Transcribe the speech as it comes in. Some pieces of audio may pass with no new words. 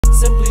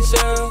Simply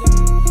Shell,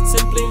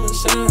 Simply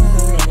Michelle.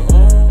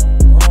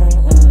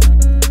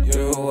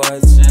 You're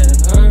watching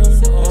her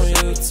on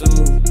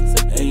YouTube,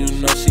 and you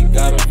know she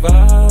got a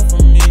vibe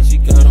for me, she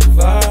got a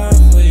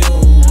vibe for you.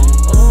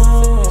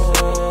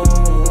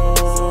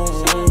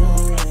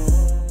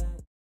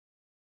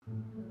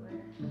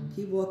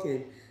 Keep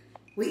walking.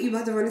 Wait, you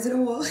about to run into the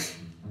wall?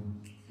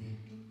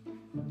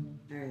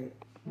 Alright,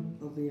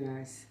 open your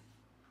eyes.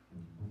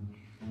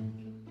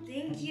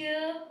 Thank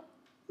you.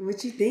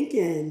 What you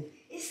thinking?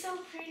 It's so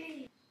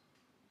pretty.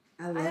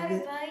 I love got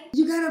it. a bike.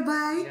 You got a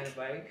bike? You got a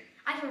bike?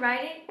 I can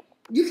ride it.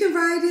 You can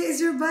ride it.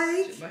 It's your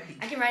bike? It's your bike.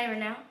 I can ride it right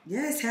now.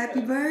 Yes, happy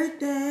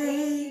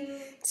birthday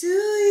Thank to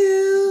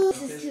you.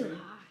 This is too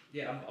high.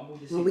 Yeah, I'll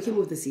move the seat. Well, we can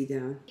move the seat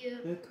down. Thank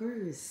you. Of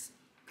course.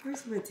 Of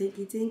course, my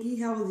tinky.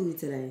 How old are you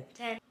today?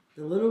 10.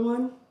 The little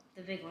one?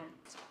 The big one.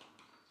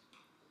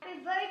 Happy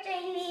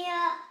birthday,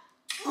 Mia.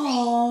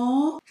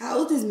 Aww. How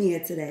old is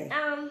Mia today?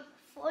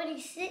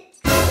 46.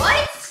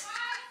 What?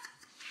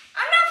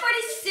 I'm not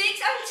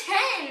 46. I'm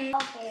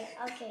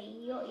 10. Okay,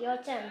 you're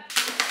 10.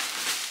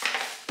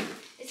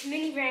 It's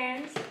mini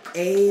brands.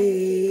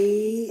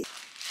 Hey.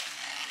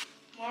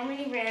 More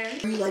mini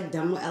brands. Are you like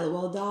done with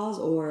LOL dolls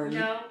or?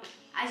 No,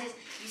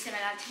 you said I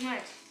got too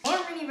much. More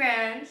mini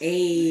brands.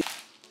 Hey.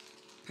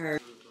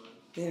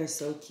 They are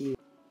so cute.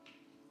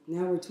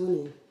 Now we're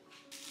twinning.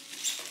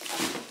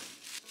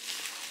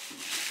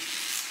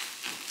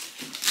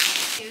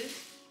 Shoes.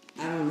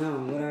 I don't know.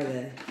 What are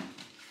they?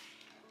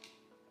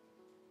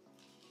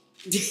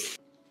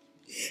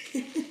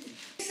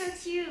 So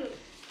cute.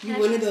 You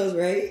wanted those,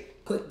 right?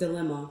 Quick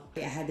dilemma.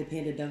 I had the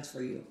Panda Dunks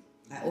for you.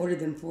 I ordered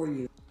them for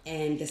you.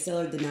 And the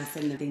seller did not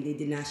send them. They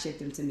did not ship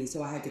them to me.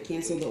 So I had to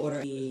cancel the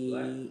order.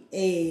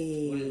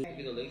 Hey.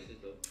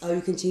 Oh,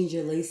 you can change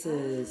your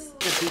laces.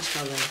 The peach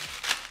color.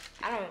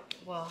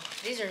 Well,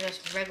 these are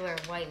just regular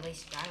white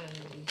laces. I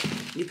don't need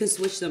these. You can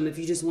switch them if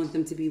you just want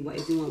them to be white.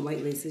 If you want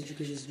white laces, you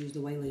could just use the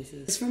white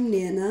laces. It's from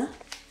Nana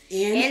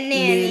and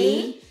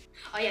Nanny.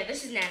 Oh yeah,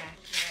 this is Nana.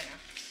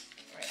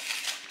 Right.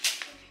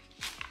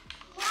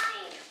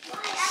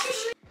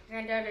 Why?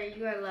 Granddaughter,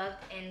 you are loved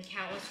in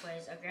countless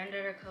ways. A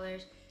granddaughter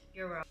colors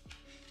your world.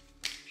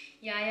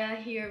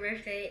 Yaya, your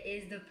birthday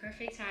is the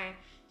perfect time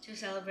to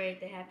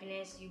celebrate the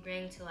happiness you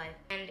bring to life.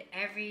 And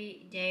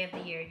every day of the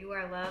year, you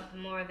are loved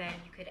more than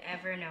you could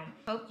ever know.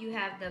 Hope you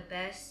have the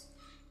best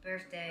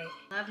birthday.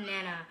 Love,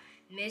 Nana.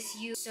 Miss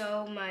you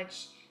so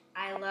much.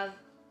 I love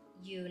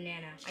you,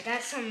 Nana. I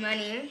got some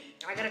money.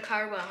 I got a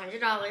card with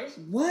 $100.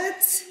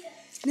 What?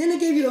 Nana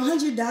gave you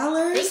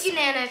 $100? Thank you,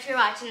 Nana, if you're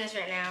watching this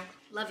right now.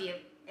 Love you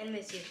and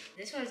miss you.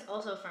 This one's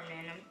also from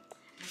Nana.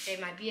 I saved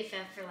my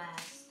BFF for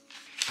last.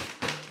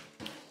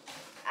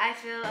 I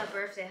feel a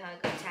birthday hug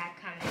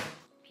attack coming.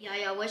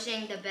 Yaya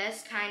wishing the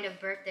best kind of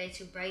birthday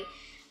to bright,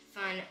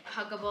 fun,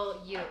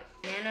 huggable you.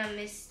 Nana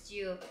missed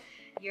you,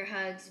 your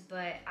hugs,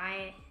 but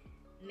I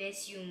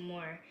miss you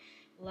more.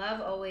 Love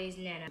always,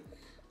 Nana.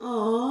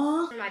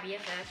 Aww. My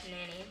BFF,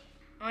 Nanny.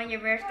 On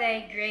your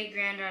birthday, great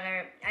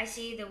granddaughter, I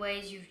see the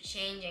ways you've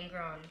changed and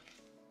grown.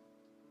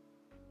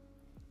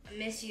 I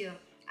miss you.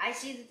 I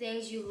see the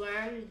things you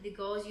learned, the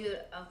goals you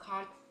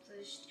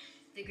accomplished,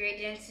 the great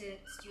dances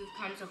you've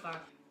come so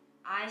far.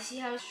 I see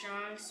how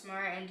strong,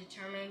 smart, and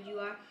determined you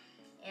are,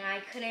 and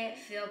I couldn't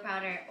feel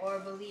prouder or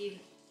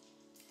believe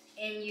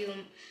in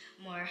you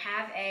more.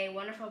 Have a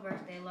wonderful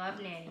birthday.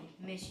 Love, Nanny.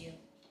 Miss you.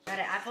 Got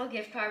an Apple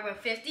gift card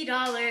worth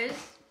 $50.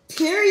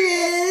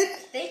 Period.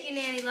 Thank you,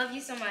 Nanny. Love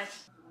you so much.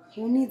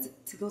 Who needs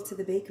to go to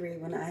the bakery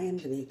when I am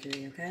the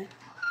bakery, okay?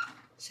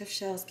 Chef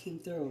Shells came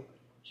through,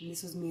 and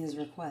this was Mia's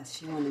request.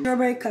 She wanted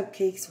strawberry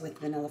cupcakes with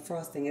vanilla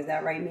frosting. Is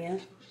that right, Mia?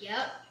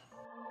 Yep.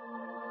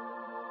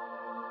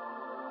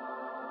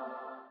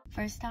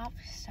 First stop,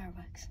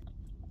 Starbucks.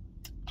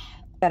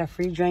 Got a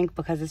free drink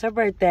because it's her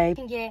birthday. You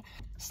can get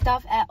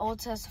stuff at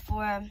Ulta,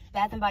 Sephora,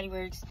 Bath & Body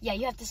Works. Yeah,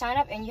 you have to sign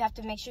up and you have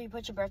to make sure you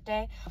put your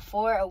birthday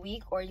before a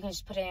week, or you can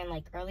just put it in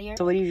like earlier.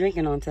 So what are you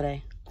drinking on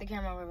today? The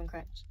caramel ribbon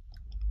crunch.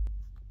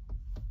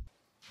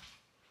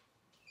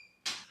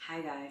 Hi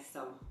guys,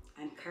 so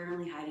I'm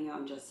currently hiding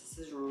out in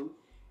Justice's room.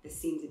 This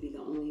seems to be the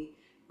only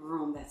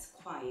room that's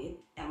quiet.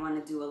 I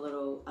want to do a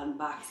little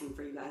unboxing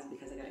for you guys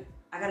because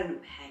I got a new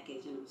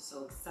package and I'm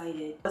so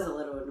excited. I was a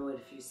little annoyed a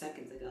few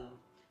seconds ago,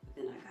 but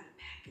then I got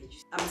a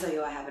package. I'm gonna tell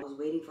you what happened. I was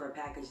waiting for a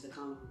package to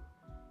come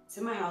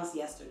to my house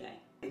yesterday.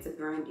 It's a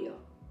brand deal.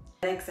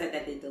 FedEx said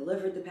that they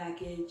delivered the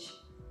package.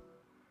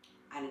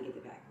 I didn't get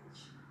the package.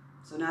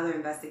 So now they're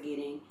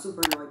investigating.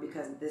 Super annoyed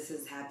because this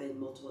has happened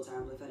multiple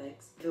times with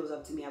FedEx. If it was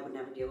up to me, I would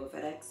never deal with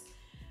FedEx.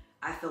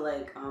 I feel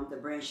like the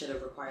brand should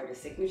have required a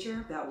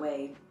signature. That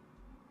way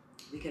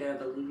we could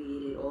have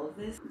alleviated all of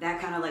this. That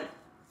kind of like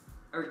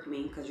irked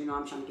me because you know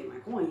I'm trying to get my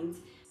coins.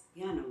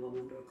 Yeah, I know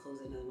one door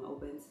closes, another one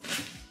opens.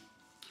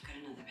 I got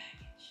another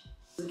package.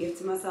 So give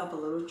to myself a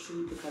little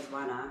treat because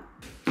why not?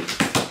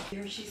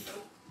 Here she's so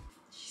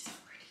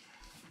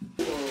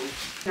pretty.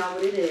 Whoa. Now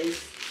what it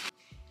is,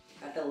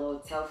 got the little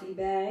Telfie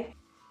bag.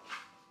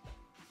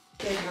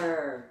 Look at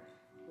her.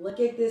 Look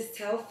at this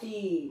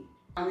Telfie.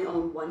 I only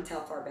own one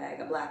Telfar bag,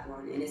 a black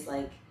one, and it's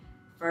like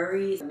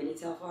furry mini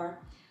telfar.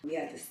 We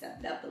had to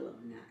step it up a little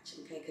notch,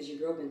 okay? Because your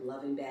girl been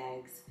loving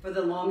bags. For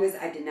the longest,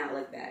 I did not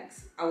like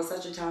bags. I was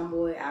such a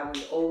tomboy. I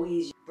would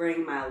always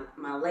bring my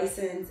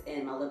license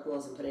and my lip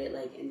gloss and put it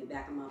like in the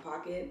back of my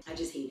pocket. I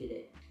just hated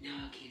it. Now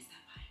I can't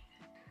stop buying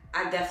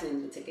them. I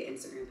definitely need to take an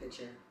Instagram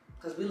picture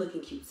because we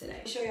looking cute today.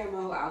 Let me show y'all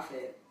my whole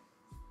outfit.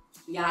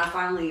 Yeah, I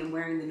finally am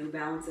wearing the New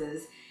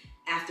Balances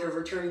after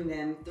returning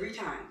them 3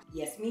 times.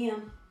 Yes,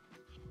 ma'am.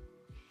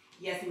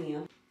 Yes,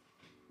 ma'am.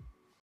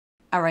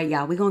 All right,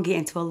 y'all, we're gonna get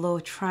into a little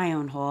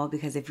try-on haul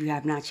because if you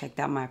have not checked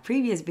out my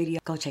previous video,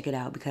 go check it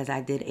out because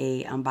I did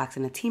a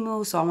unboxing of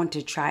Temu. So I wanted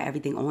to try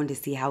everything on to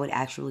see how it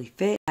actually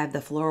fit. I have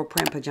the floral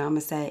print pajama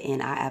set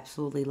and I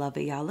absolutely love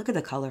it, y'all. Look at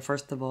the color,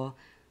 first of all.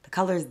 The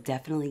color is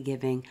definitely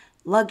giving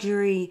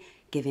luxury,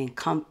 giving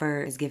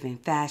comfort, it's giving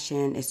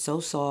fashion. It's so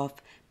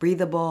soft,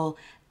 breathable,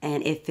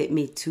 and it fit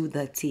me to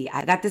the T.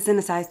 I got this in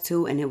a size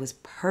 2 and it was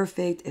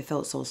perfect. It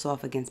felt so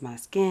soft against my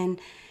skin.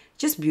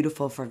 Just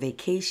beautiful for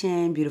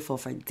vacation, beautiful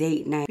for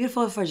date night,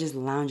 beautiful for just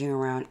lounging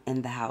around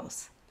in the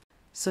house.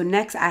 So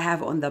next I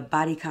have on the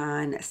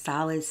Bodycon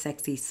solid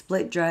sexy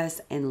split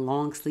dress in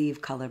long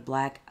sleeve color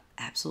black.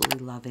 Absolutely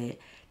love it.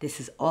 This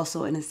is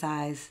also in a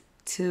size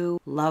 2.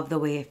 Love the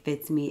way it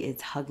fits me.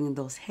 It's hugging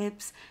those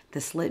hips.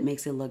 The slit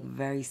makes it look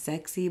very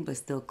sexy but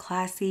still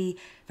classy,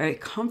 very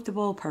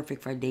comfortable,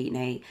 perfect for date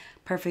night,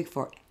 perfect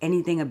for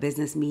anything a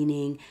business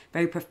meeting,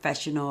 very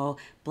professional.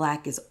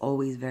 Black is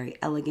always very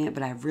elegant,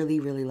 but I really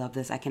love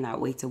this. I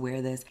cannot wait to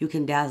wear this. You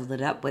can dazzle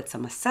it up with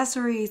some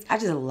accessories. I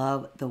just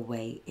love the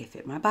way it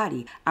fit my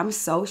body. I'm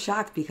so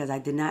shocked because I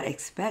did not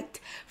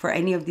expect for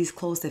any of these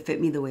clothes to fit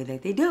me the way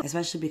that they do,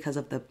 especially because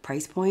of the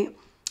price point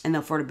and the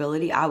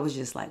affordability. I was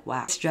just like,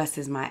 wow. This dress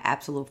is my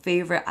absolute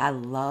favorite. I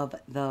love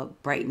the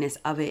brightness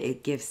of it.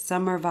 It gives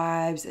summer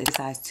vibes. It's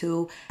size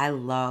 2. I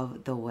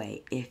love the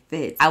way it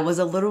fits. I was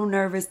a little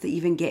nervous to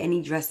even get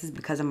any dresses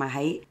because of my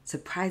height.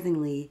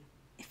 Surprisingly,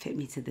 it fit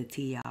me to the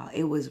T, y'all.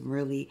 It was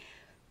really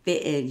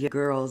fitting your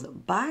girl's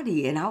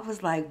body and I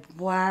was like,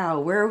 wow,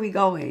 where are we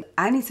going?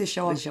 I need to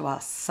show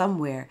out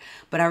somewhere,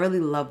 but I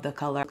really love the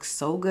color. It looks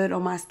so good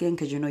on my skin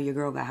because you know your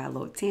girl got her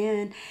little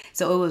tan,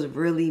 so it was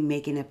really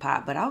making it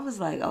pop. But I was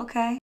like,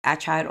 okay. I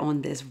tried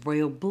on this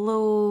royal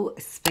blue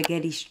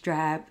spaghetti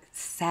strap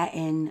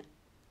satin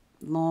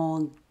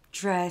long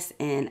dress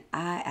and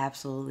I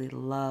absolutely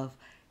love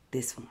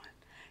this one.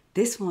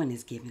 This one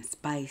is giving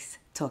spice,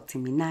 talk to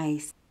me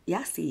nice.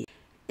 Y'all see it.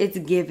 It's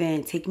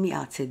given, take me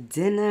out to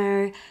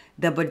dinner.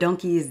 The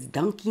badonki is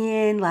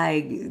dunking.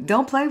 Like,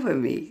 don't play with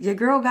me. Your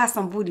girl got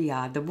some booty,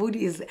 y'all. The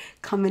booty is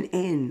coming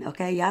in,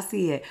 okay? Y'all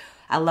see it.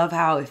 I love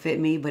how it fit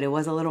me, but it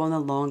was a little on the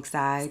long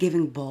side. It's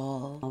giving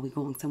ball. We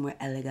going somewhere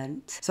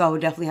elegant. So I would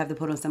definitely have to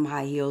put on some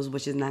high heels,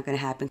 which is not going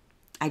to happen.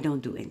 I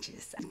don't do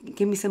inches.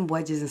 Give me some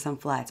wedges and some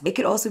flats. It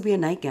could also be a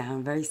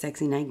nightgown, very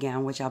sexy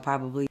nightgown, which I'll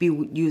probably be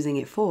using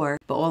it for.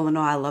 But all in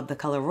all, I love the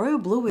color. Royal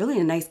blue is really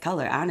a nice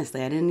color,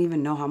 honestly. I didn't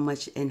even know how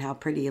much and how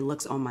pretty it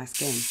looks on my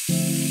skin.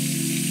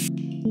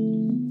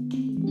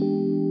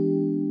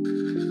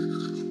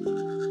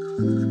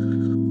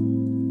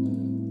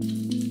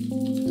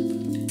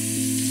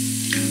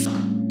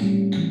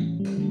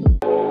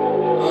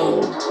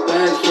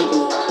 Bag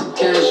tripping,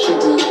 cash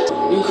tripping.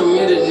 You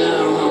committed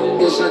now, huh?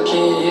 Guess I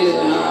can't hit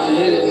it how I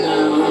hit it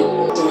now,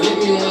 huh? Don't hit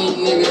me when you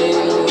nigga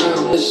ain't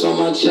around. It's on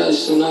my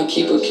chest and I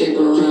keep a cape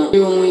around.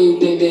 Even when you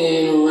think they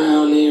ain't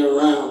around, they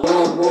around.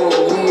 Whoa,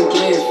 we ain't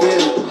playing fair.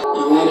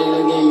 I'm not even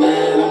looking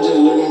mad, I'm just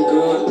looking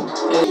good.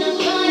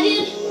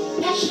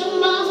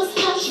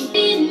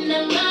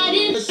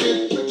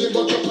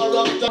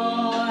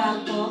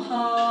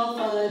 Alcohol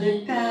for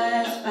the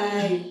past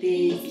 5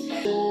 days.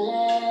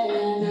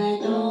 And I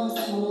don't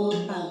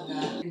smoke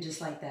banga. And just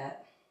like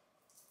that,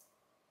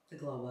 the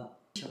glow up.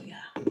 Show ya.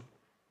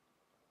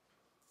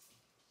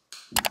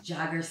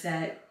 Jogger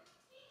set.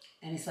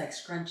 And it's like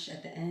scrunch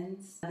at the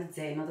ends. Another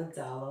day, another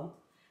dollar.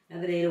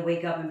 Another day to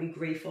wake up and be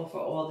grateful for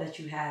all that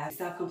you have.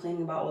 Stop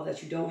complaining about all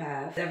that you don't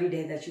have. Every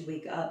day that you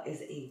wake up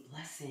is a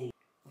blessing.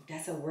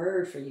 That's a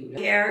word for you.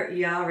 Hair,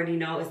 you already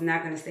know, it's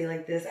not going to stay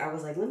like this. I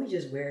was like, let me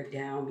just wear it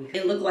down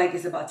because it looked like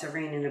it's about to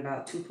rain in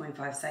about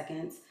 2.5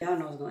 seconds. Y'all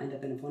know it's going to end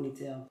up in a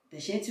ponytail. The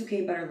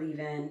Shin2K butter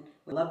leave-in.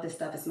 We love this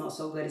stuff. It smells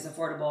so good. It's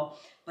affordable.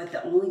 But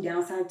the only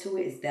downside to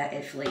it is that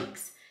it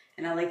flakes.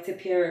 And I like to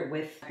pair it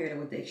with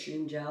the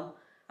Extreme Gel.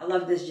 I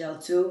love this gel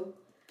too.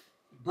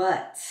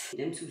 But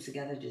them two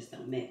together just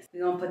don't mix.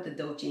 We're going to put the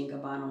Dolce &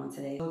 Gabbana on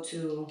today. Go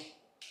to,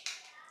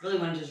 really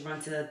want to just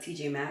run to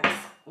TJ Maxx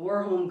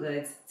or Home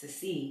Goods to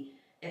see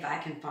if I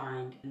can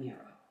find a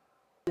mirror.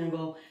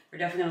 We're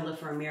definitely going to look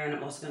for a mirror, and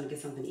I'm also going to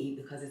get something to eat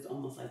because it's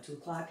almost like 2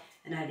 o'clock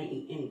and I didn't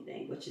eat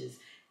anything, which is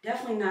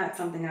definitely not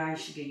something I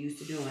should get used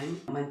to doing.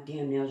 My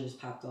damn nails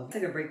just popped off. I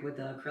took a break with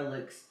the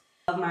acrylics.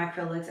 I love my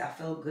acrylics. I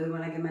feel good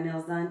when I get my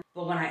nails done.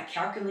 But when I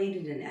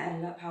calculated and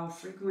added up how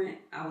frequent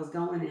I was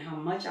going and how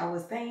much I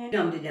was paying,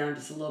 dumbed it down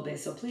just a little bit.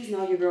 So please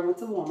know your girl went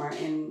to Walmart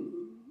and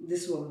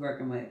this is what we're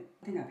working with.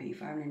 I think I paid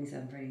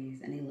 $5.97 for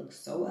these and they look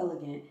so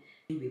elegant.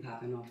 You'll be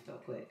popping off so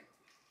quick.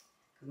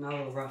 Cause my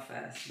little rough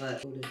ass,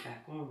 but put this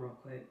back on real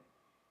quick.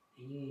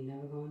 and you ain't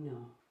never gonna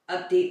know.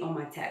 Update on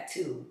my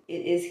tattoo.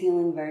 It is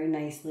healing very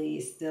nicely.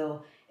 It's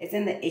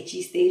in the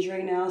itchy stage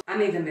right now. I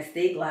made the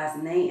mistake last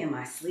night in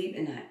my sleep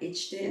and I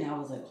itched it and I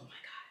was like, oh my God.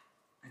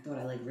 I thought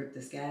I like ripped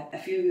the scab. A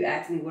few of you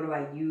asked me what do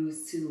I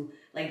use to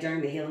like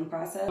during the healing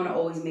process. I want to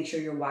always make sure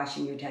you're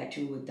washing your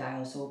tattoo with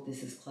dial soap.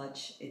 This is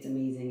clutch. It's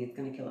amazing. It's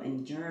gonna kill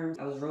any germs.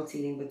 I was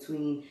rotating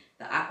between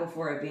the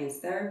Aquaphor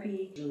Advanced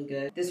Therapy. It's really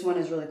good. This one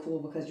is really cool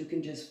because you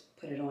can just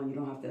put it on. You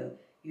don't have to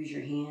use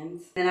your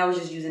hands. And I was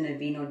just using a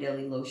Vino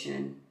Daily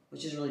Lotion,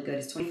 which is really good.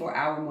 It's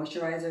 24-hour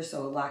moisturizer,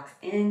 so it locks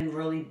in. I'm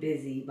really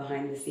busy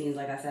behind the scenes.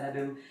 Like I said, I've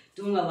been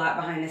doing a lot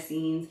behind the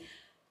scenes.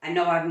 I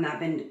know I've not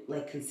been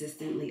like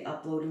consistently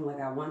uploading like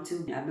I want to.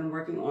 I've been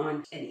working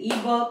on an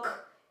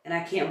ebook and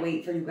I can't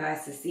wait for you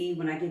guys to see.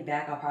 When I get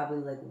back, I'll probably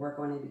like work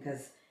on it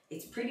because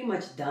it's pretty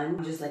much done.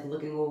 I'm just like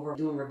looking over,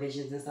 doing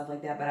revisions and stuff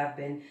like that. But I've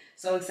been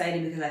so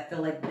excited because I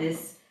feel like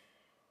this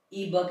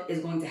ebook is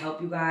going to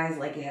help you guys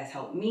like it has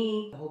helped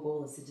me. The whole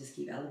goal is to just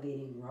keep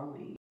elevating and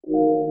growing.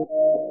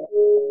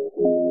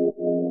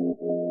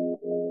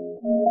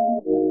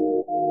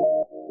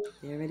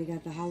 They already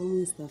got the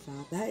Halloween stuff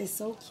out. That is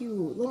so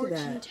cute. Look at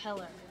that.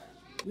 Teller.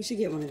 We should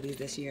get one of these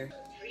this year.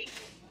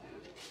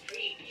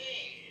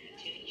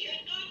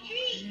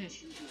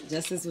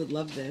 Justice would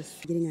love this.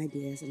 I'm getting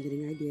ideas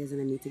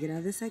and I need to get out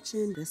of this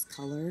section. This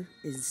color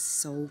is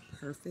so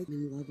perfect.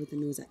 I'm in love with the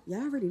news.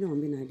 Y'all already know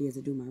I'm getting ideas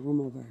to do my room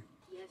over.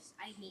 Yes,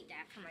 I need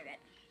that for my bed.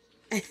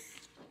 I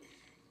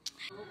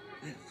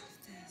love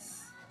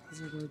this.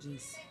 These are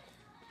gorgeous.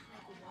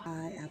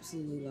 I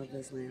absolutely love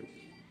this lamp.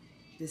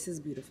 This is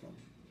beautiful.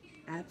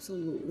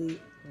 Absolutely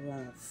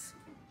love.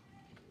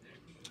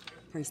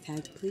 Price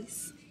tag,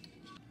 please.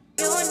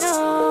 You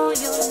know.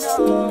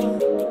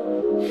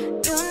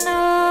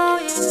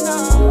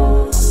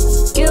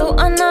 You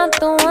are not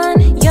the one,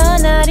 you're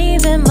not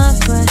even my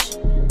crush.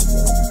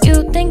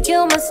 You think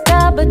you my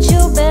star, but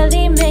you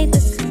barely made the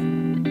cut.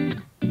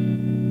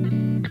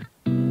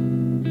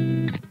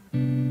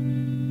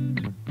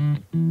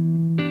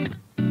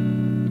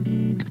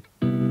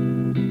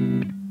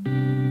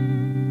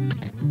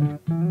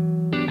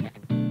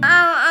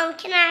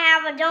 Can I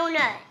have a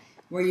donut?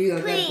 Were you a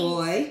Please. good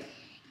boy?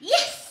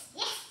 Yes.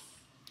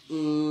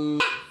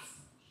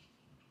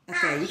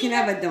 Okay, you can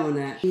have a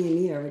donut. Me and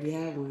me already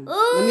have one.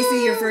 Ooh. Let me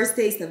see your first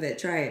taste of it.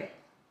 Try it.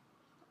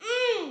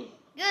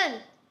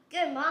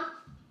 Good, Mom.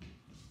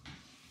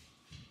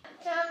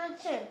 10 out of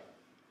 10.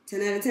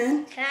 10 out of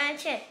 10? 10 out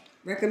of 10.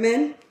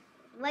 Recommend?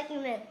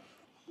 Recommend.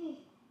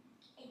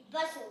 It's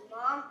busting,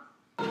 Mom.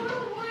 I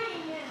don't want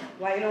it now.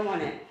 Why you don't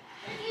want it?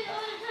 Because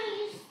all the time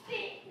you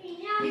spit me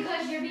now.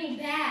 Because you're being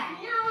bad.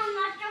 No, I'm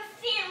not your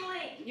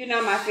family. You're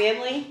not my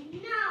family?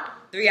 No.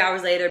 3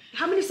 hours later.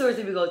 How many stores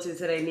did we go to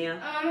today, Nia?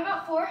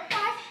 About 4, 5.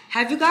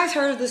 Have you guys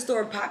heard of the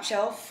store Pop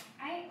Shelf?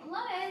 I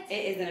love it.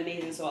 It is an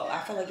amazing store. I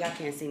feel like y'all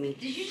can't see me.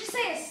 Did you just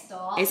say a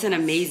stall? It's an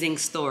amazing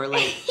store.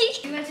 Like,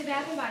 We went to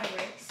Bath and Body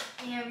Works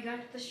and we got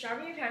the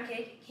strawberry pound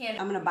cake candy.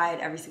 I'm gonna buy it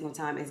every single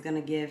time. It's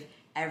gonna give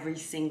every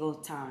single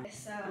time.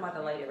 So, I'm about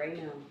to light it right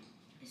now.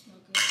 it smells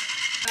good.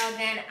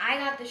 Then I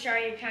got the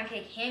strawberry pound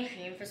cake hand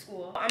cream for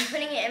school. I'm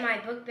putting it in my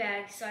book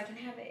bag so I can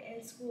have it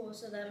in school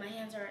so that my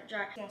hands aren't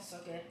dry. It smells so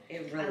good.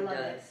 It really love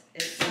does.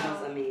 It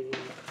smells amazing.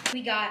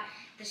 We got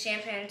the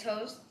Champagne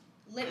Toast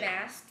lip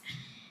mask.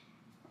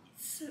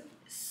 It's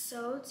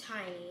so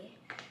tiny.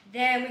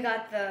 Then we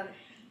got the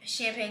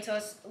Champagne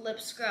Toast lip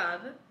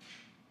scrub.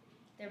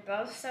 They're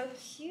both so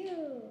cute.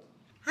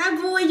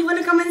 Hi, boy. You want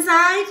to come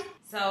inside?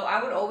 So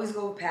I would always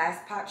go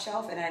past Pop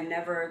Shelf, and I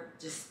never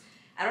just,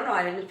 I don't know,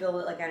 I didn't feel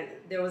like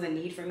there was a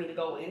need for me to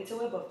go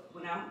into it, but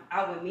when I'm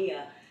out with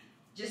Mia,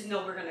 just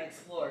know we're gonna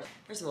explore.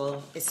 First of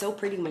all, it's so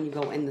pretty when you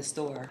go in the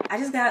store. I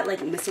just got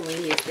like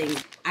miscellaneous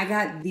things. I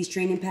got these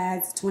training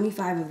pads,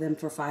 25 of them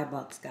for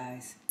 $5,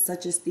 guys.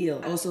 Such a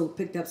steal. I also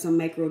picked up some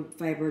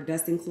microfiber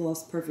dusting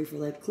cloths, perfect for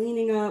like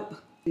cleaning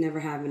up. Never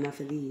have enough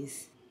of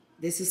these.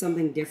 This is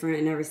something different,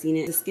 I never seen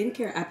it. The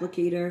skincare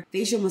applicator,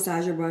 facial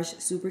massager brush,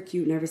 super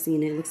cute, never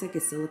seen it. Looks like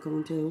it's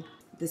silicone too.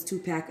 This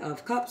 2-pack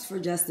of cups for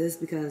Justice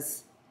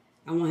because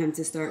I want him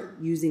to start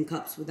using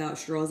cups without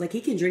straws. Like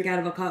he can drink out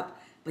of a cup,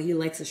 but he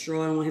likes a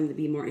straw. I want him to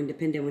be more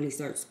independent when he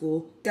starts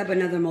school. Got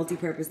another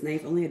multi-purpose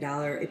knife, only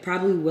 $1. It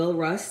probably will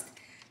rust,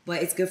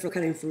 but it's good for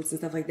cutting fruits and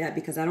stuff like that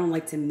because I don't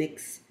like to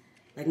mix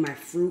like my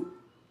fruit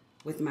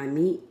with my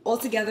meat.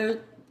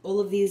 Altogether, all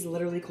of these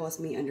literally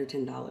cost me under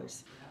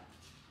 $10.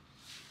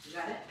 You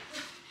got it?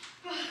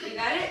 You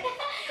got it?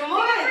 Come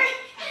on!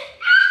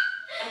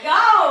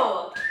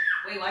 Go!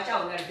 Wait, watch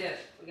out, we gotta dip.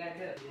 We gotta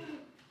dip.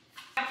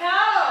 Watch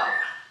out!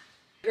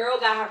 Girl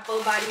got her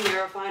full body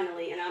mirror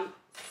finally, and I'm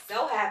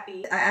so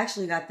happy. I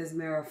actually got this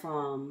mirror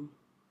from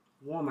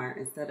Walmart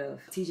instead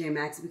of TJ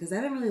Maxx because I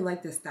didn't really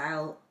like the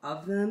style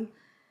of them.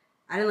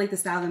 I didn't like the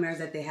style of the mirrors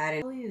that they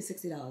had. Only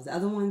 $60. The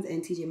other ones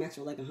in TJ Maxx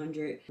were like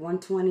 $100,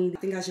 $120. I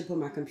think I should put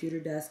my computer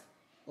desk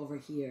over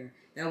here.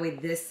 That way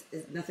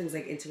nothing's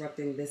like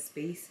interrupting this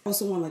space. I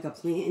also want like a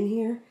plant in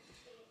here.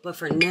 But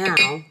for now,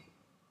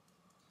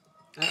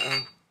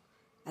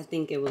 I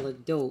think it would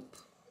look dope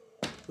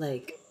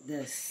like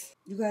this.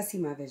 You guys see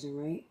my vision,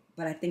 right?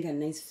 But I think a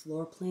nice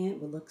floor plant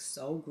would look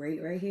so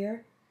great right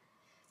here.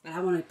 But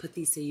I want to put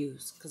these to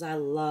use because I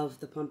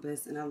love the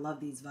pampas and I love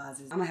these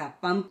vases. I'm going to have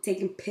fun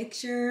taking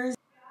pictures.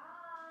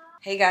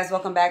 Hey guys,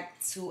 welcome back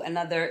to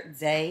another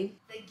day.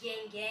 The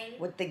gang.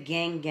 With the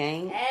gang.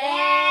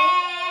 Hey.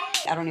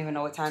 I don't even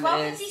know what time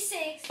it is.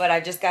 12:56. But I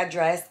just got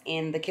dressed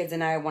and the kids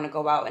and I want to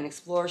go out and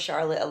explore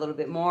Charlotte a little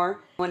bit more.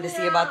 Wanted to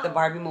see about the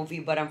Barbie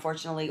movie, but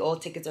unfortunately all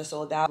tickets are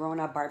sold out.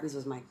 Growing up, Barbies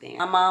was my thing.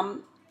 My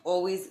mom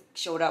always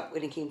showed up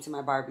when it came to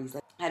my Barbies.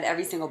 Like, I had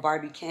every single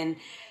Barbie kin.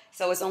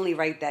 So it's only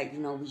right that, you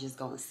know, we just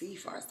go and see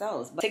for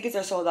ourselves. But tickets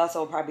are sold out, so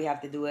we'll probably have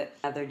to do it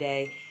another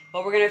day.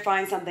 But we're going to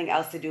find something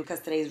else to do because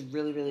today is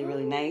really, really,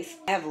 really nice.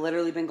 I have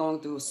literally been going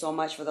through so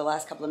much for the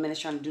last couple of minutes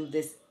trying to do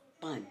this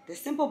bun.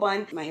 This simple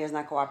bun. My hair's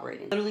not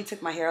cooperating. Literally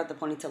took my hair out the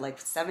ponytail like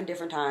 7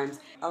 different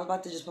times. I was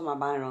about to just put my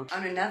bonnet on.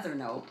 On another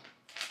note,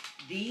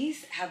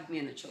 these have me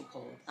in a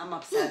chokehold. I'm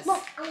obsessed. Mom,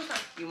 I want some.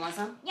 You want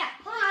some? Yeah,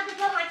 hold on, to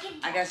put my kid.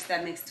 I guess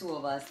that makes 2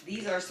 of us.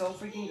 These are so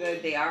freaking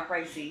good. They are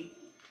pricey,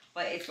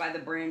 but it's by the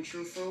brand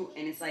True Fruit,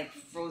 and it's like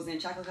frozen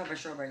chocolate covered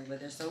strawberries, but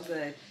they're so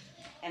good,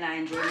 and I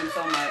enjoy them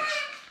so much,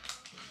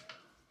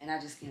 and I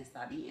just can't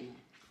stop eating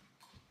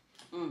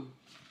them.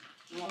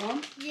 You want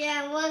one?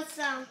 Yeah, I want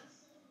some.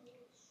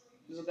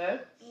 Is it good?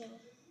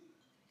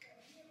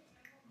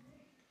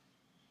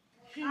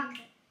 Okay.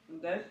 You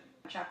good?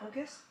 Chocolate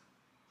kiss?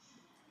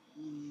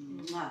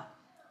 Mwah.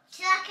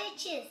 Chocolate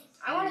chips.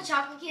 I want a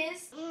chocolate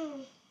kiss.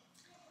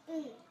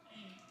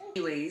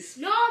 Anyways,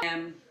 No.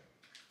 I'm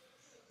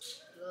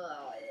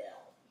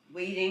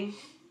waiting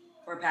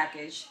for a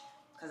package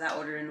because I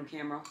ordered a new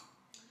camera.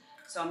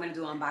 So I'm going to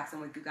do an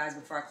unboxing with you guys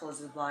before I close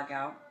this vlog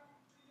out.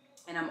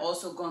 And I'm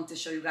also going to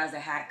show you guys a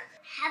hack.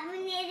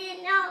 Happening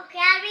in no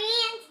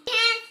carrying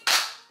hands.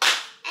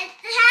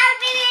 It's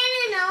happening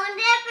in no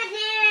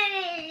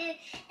independent.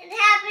 It's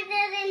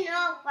happening in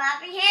no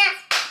clapping hands.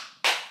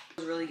 It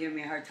was really giving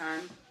me a hard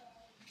time.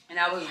 And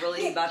I was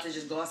really about to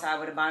just go outside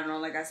with a bonnet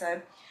on, like I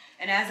said.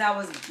 And as I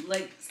was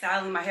like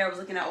styling my hair, I was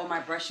looking at all my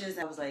brushes.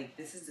 And I was like,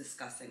 this is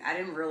disgusting. I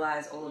didn't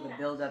realize all of the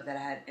buildup that I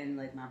had in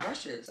like my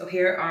brushes. So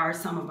here are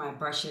some of my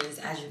brushes.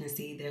 As you can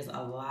see, there's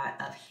a lot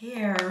of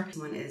hair. This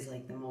one is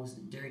like the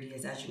most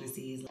dirtiest, as you can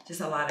see.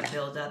 Just a lot of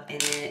buildup in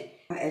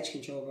it. My edge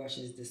control brush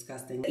is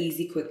disgusting.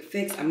 Easy, quick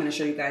fix. I'm gonna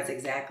show you guys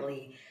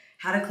exactly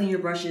how to clean your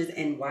brushes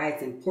and why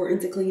it's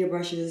important to clean your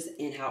brushes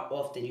and how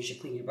often you should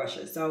clean your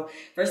brushes. So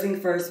first thing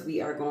first,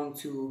 we are going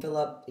to fill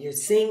up your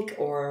sink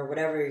or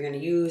whatever you're gonna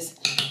use.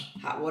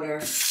 Hot water.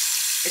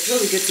 It's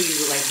really good to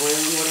use it like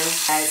boiling water.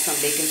 Add some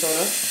baking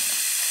soda.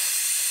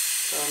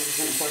 So I'm just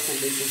gonna pour some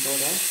baking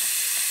soda.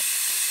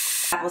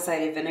 Apple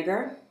cider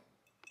vinegar.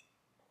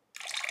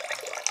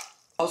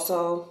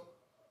 Also,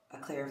 a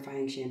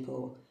clarifying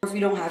shampoo. If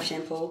you don't have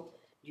shampoo,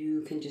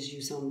 you can just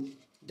use some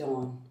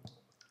Dawn.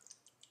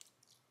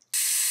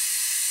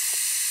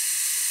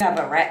 Have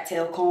a rat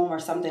tail comb or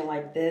something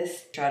like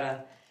this. Try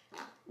to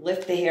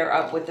lift the hair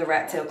up with the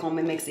rat tail comb.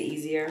 It makes it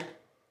easier.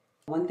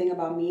 One thing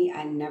about me,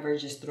 I never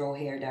just throw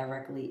hair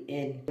directly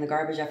in the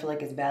garbage. I feel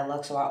like it's bad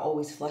luck, so I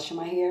always flush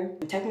my hair.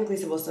 I'm technically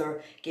supposed to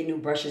get new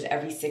brushes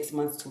every 6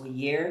 months to a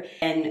year,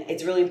 and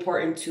it's really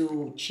important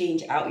to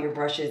change out your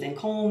brushes and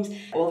combs.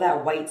 All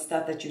that white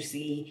stuff that you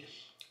see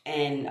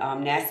and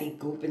nasty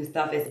goop and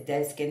stuff is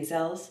dead skin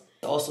cells.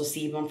 Also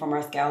sebum from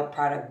our scalp,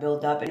 product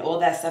buildup, and all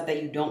that stuff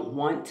that you don't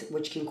want,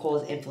 which can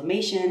cause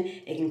inflammation.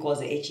 It can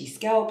cause an itchy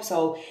scalp.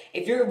 So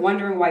if you're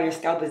wondering why your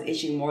scalp is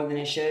itching more than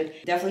it should,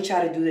 definitely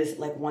try to do this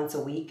like once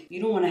a week.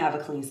 You don't want to have a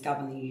clean scalp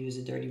and then you use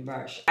a dirty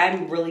brush.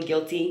 I'm really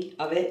guilty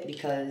of it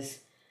because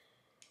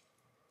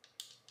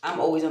I'm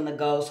always on the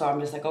go. So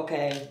I'm just like,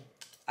 okay,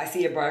 I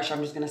see a brush,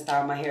 I'm just going to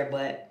style my hair,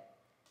 but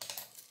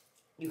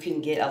you can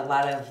get a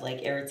lot of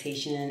like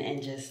irritation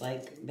and just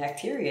like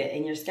bacteria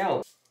in your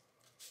scalp.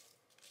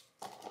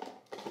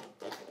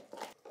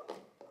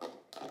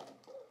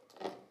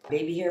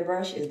 Baby hair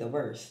brush is the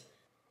worst.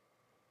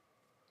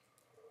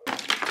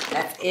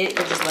 That's it.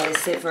 You just let it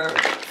sit for a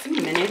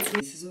few minutes.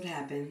 This is what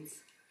happens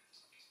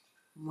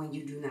when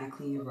you do not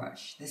clean your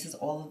brush. This is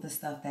all of the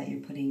stuff that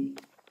you're putting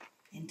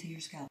into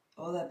your scalp.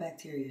 All that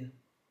bacteria.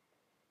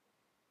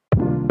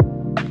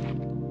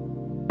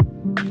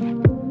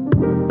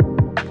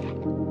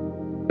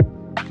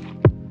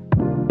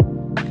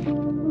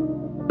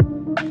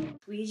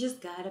 We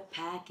just got a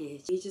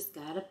package. We just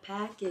got a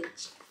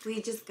package. We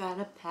just got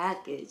a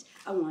package.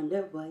 I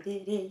wonder what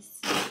it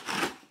is.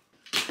 I'm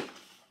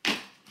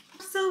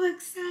so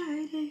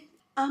excited.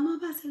 I'm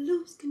about to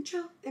lose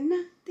control and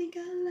I think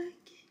I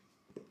like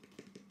it.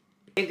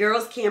 Your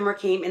girl's camera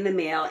came in the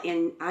mail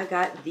and I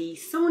got the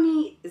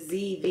Sony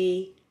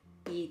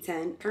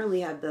ZV-E10.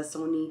 Currently have the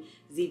Sony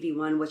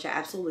ZV-1, which I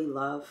absolutely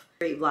love.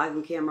 Great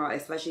vlogging camera,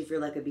 especially if you're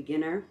like a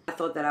beginner. I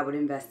thought that I would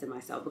invest in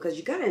myself because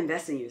you gotta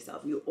invest in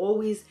yourself. You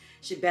always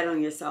should bet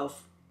on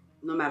yourself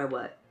no matter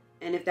what.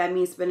 And if that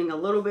means spending a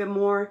little bit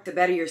more to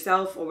better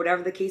yourself or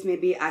whatever the case may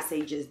be, I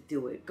say just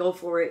do it. Go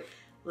for it.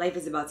 life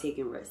is about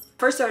taking risks.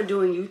 First started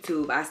doing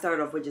YouTube, I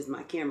started off with just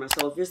my camera.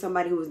 So if you're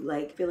somebody who's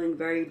like feeling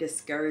very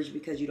discouraged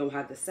because you don't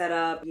have the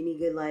setup, you need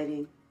good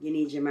lighting, you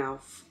need your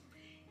mouth,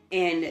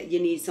 and you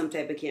need some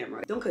type of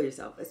camera. Don't kill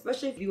yourself,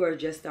 especially if you are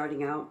just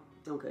starting out.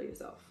 Don't kill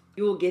yourself.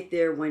 You will get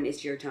there when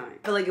it's your time.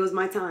 I feel like it was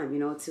my time, you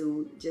know,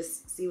 to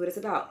just see what it's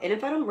about. And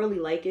if I don't really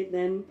like it,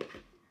 then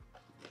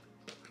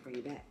I'll bring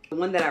it back. The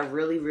one that I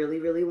really, really,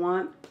 really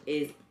want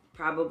is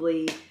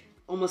probably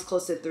almost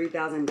close to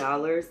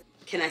 $3,000.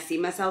 Can I see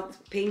myself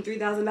paying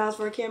 $3,000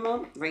 for a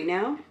camera right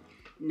now?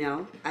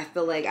 No. I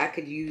feel like I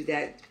could use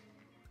that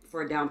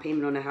for a down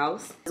payment on a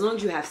house. As long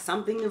as you have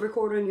something to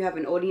record on, you have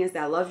an audience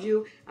that loves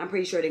you, I'm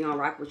pretty sure they're gonna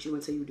rock with you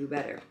until you do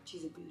better.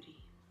 She's a beauty.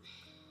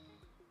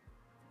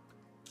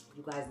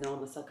 You guys know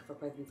I'm a sucker for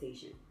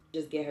presentation.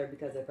 Just get her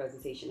because of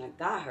presentation. I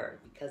got her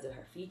because of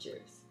her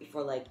features.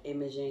 For like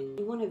imaging,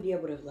 you want to be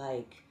able to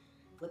like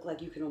look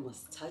like you can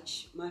almost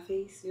touch my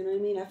face. You know what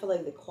I mean? I feel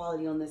like the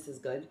quality on this is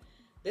good.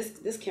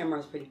 This camera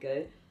is pretty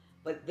good,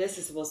 but this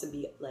is supposed to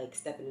be like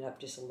stepping it up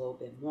just a little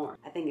bit more.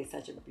 I think it's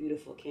such a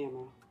beautiful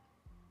camera.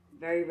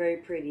 Very, very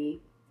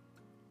pretty.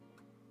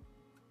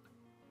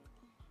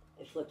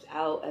 It flips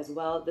out as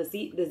well. The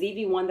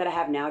ZV-1 that I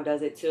have now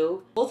does it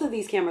too. Both of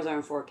these cameras are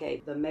in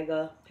 4K. The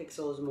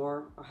megapixel is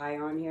more or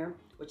higher on here,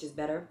 which is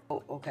better.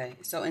 Oh, okay.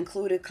 So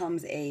included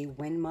comes a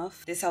wind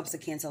muff. This helps to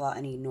cancel out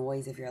any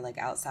noise if you're like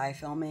outside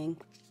filming.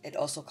 It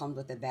also comes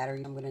with a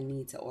battery. I'm gonna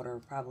need to order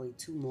probably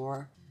 2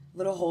 more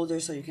little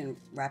holders so you can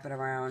wrap it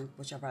around,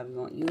 which I probably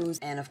won't use.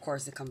 And of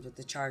course it comes with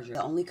the charger.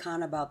 The only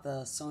con about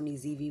the Sony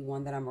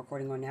ZV-1 that I'm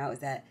recording on now is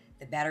that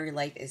the battery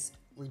life is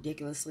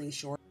ridiculously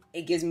short.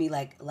 It gives me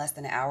like less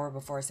than an hour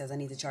before it says I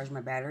need to charge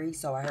my battery.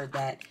 So I heard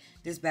that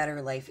this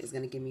battery life is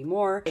gonna give me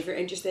more. If you're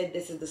interested,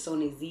 this is the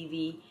Sony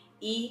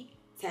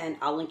ZV-E10.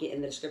 I'll link it in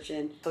the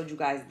description. I told you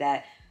guys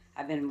that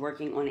I've been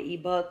working on an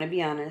ebook. To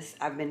be honest,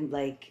 I've been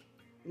like,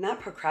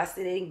 not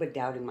procrastinating, but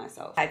doubting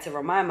myself. I had to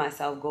remind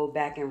myself, go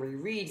back and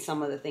reread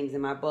some of the things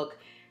in my book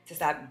to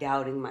stop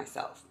doubting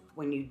myself.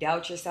 When you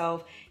doubt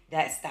yourself,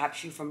 that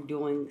stops you from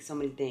doing so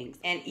many things.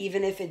 And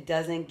even if it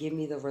doesn't give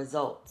me the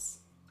results,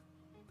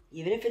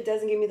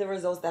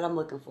 that I'm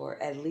looking for,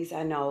 at least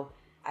I know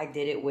I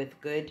did it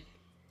with good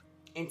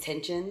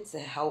intentions to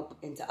help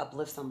and to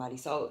uplift somebody.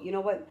 So you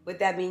know what? With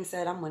that being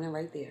said, I'm winning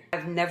right there.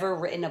 I've never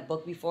written a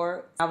book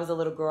before. When I was a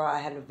little girl, I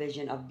had a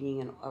vision of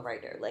being a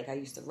writer. Like I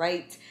used to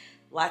write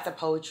lots of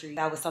poetry.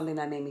 That was something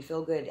that made me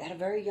feel good at a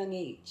very young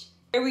age.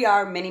 Here we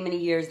are many, many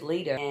years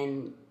later,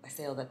 and I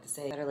say all that to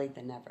say, better late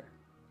than never.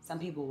 Some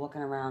people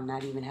walking around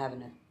not even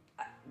having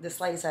the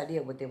slightest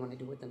idea what they want to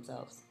do with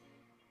themselves.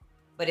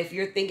 But if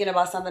you're thinking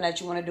about something that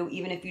you want to do,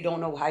 even if you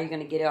don't know how you're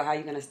going to get it or how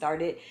you're going to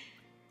start it,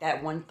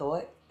 that one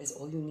thought is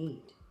all you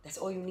need. That's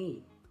all you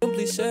need.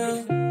 Simply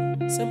Michelle.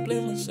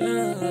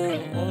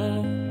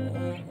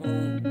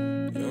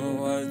 You're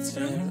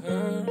watching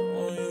her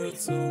on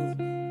YouTube,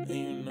 and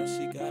you know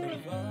she got a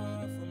vibe.